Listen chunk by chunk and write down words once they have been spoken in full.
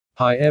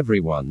Hi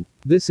everyone,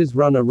 this is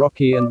Runner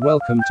Rocky and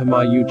welcome to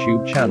my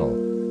YouTube channel.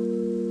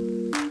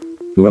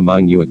 Who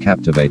among you are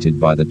captivated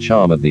by the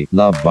charm of the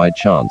Love by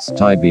Chance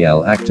Thai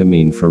BL actor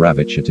MEAN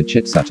PHIRAVIch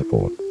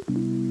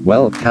Attachitsataporn?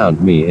 Well,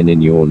 count me in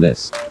your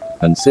list.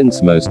 And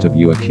since most of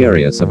you are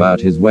curious about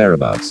his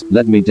whereabouts,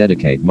 let me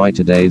dedicate my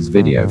today's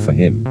video for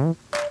him.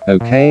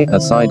 Okay,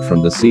 aside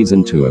from the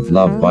season 2 of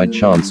Love by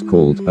Chance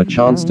called A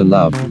Chance to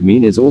Love,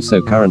 MEAN is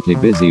also currently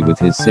busy with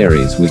his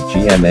series with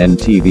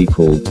GMMTV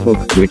called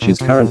Hook, which is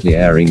currently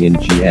airing in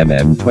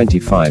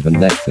GMM25 and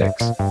Netflix.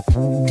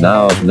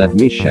 Now, let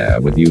me share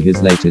with you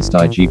his latest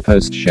IG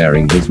post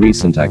sharing his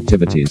recent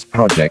activities,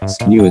 projects,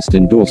 newest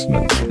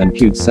endorsements, and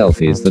cute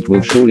selfies that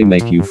will surely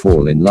make you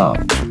fall in love.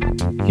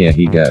 Here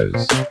he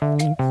goes.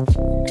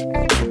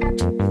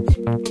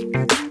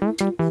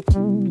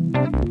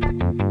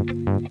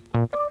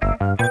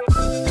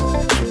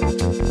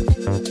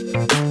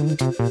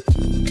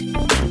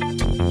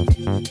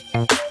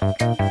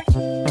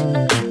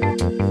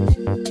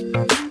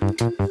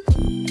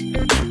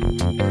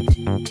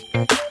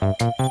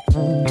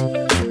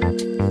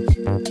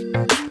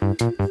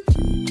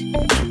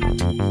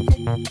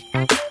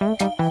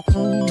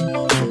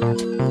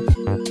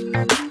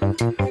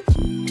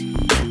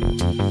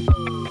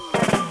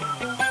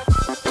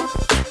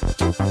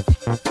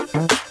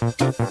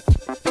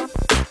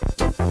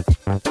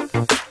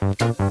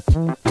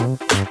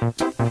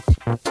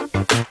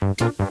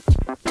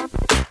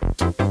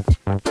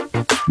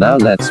 Now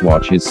let's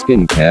watch his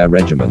skincare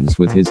regimens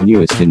with his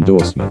newest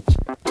endorsement.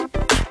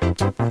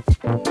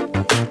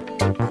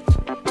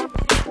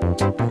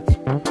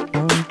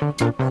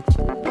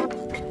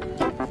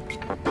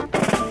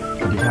 ส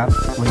วัสดีครับ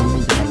วันนี้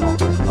มีจะมาลอง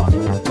สอน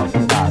ตอน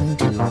ที่บาร์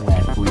กินลองแล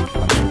นคุยก่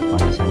อน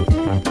ใช้ที่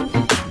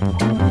ของ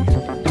ตัวนี้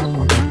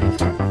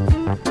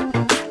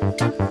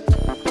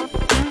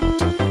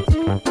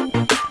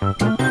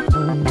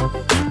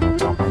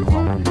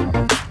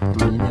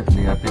เนี่ยเ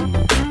นื้อเป็น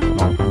ร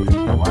องพื้น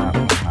แต่ว่าร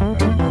าคาแบ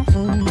บ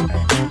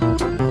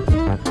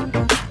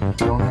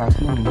รองเท้า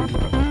คู่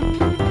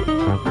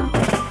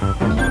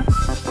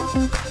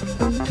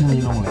นี้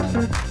ลงแล้ว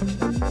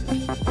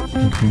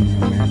คือยัง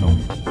ไม่ลง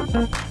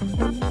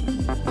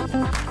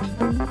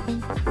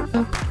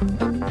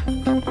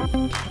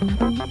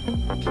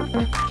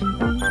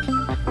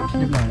เ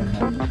รียบร้อยแล้วค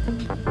รับ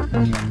เ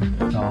นียน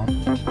ซอฟ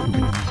ดูเป็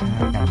นธรรมชา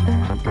ติกันน้ำกัน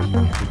เห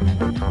งื่อเป็นน้ำเ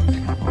ป็นคนน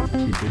ะครับผม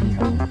คิดด้วยนี่ค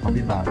รับเพราะ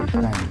พี่บ่าวเป็นส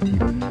ไตล์ทีม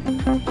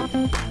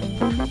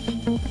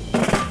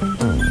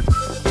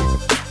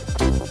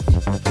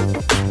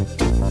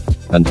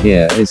And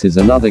here is his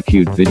another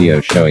cute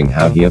video showing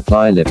how he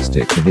apply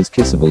lipstick to his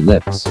kissable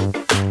lips.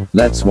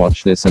 Let's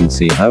watch this and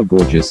see how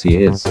gorgeous he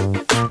is. ส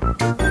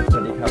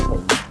วัสดีครับผ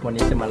มวัน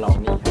นี้จะมาลอง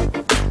นี่ครับ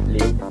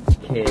ลิป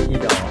เคที่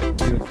ดอ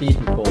Beauty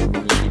to Go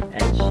Mini Lip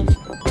and Cheek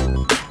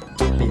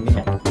ครีมมี่แม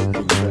ท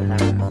สีเบอร์ 5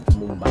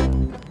มุมบาง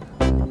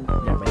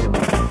อย่าไปดู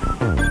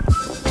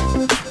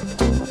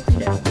แ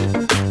กะ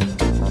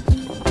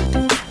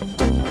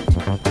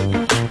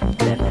แ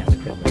ดดแรง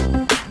เกิน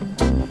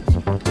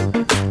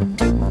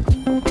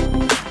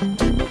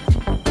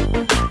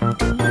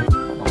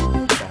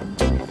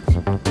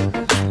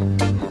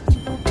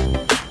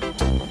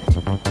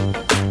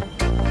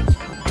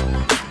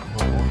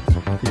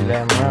สีแร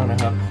งมากนะ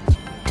ครับ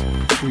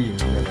ผู้หญิง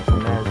เลยคุณ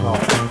แม่ชอบ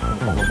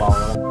ของเบาๆ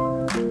แล้ว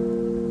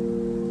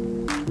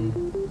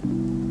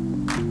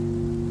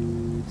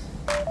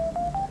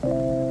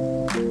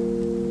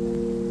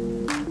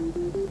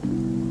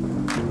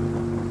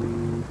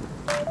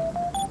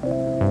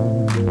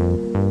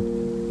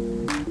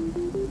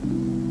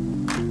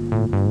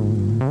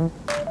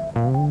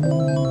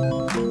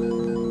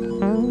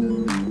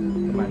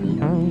ประมาณนี้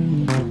ครับ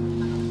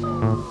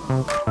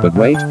But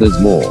wait, there's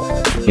more.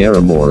 Here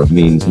are more of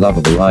MEAN's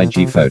lovable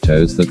IG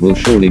photos that will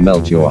surely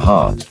melt your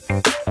heart.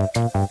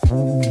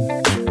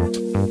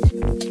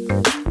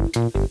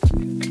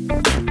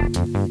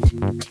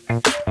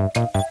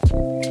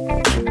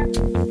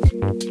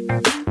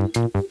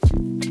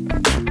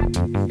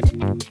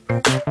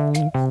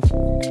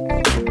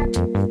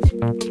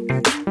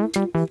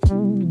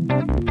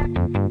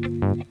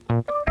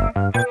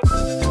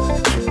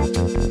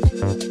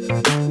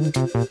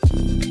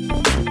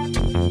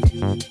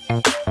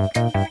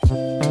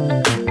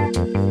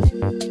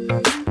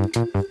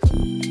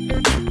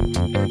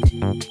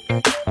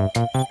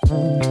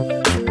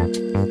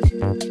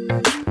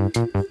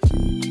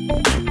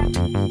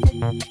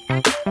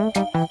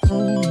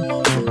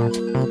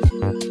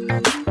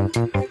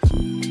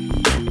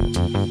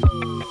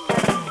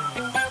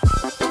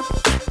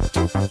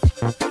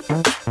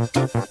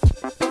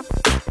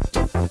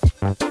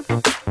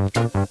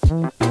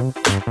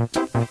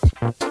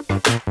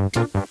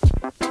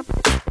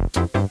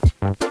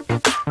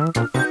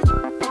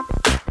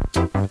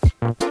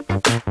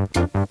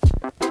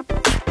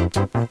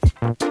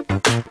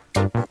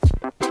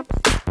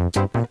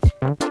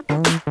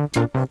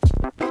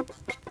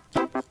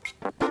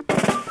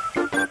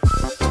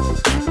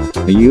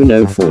 Are you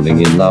now falling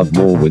in love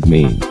more with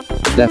MEAN?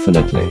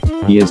 Definitely.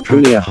 He is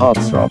truly a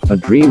heartthrob, a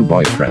dream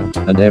boyfriend,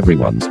 and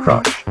everyone's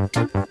crush.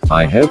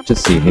 I hope to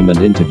see him and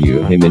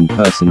interview him in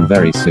person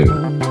very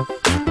soon.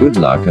 Good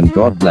luck and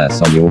God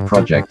bless on your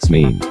projects,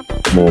 MEAN.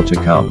 More to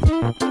come.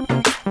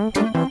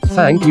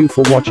 Thank you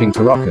for watching,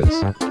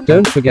 karockers.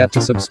 Don't forget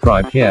to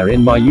subscribe here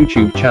in my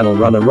YouTube channel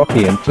Runner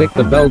Rocky and click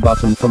the bell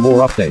button for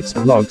more updates,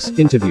 vlogs,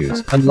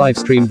 interviews, and live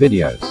stream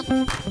videos.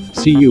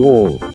 See you all.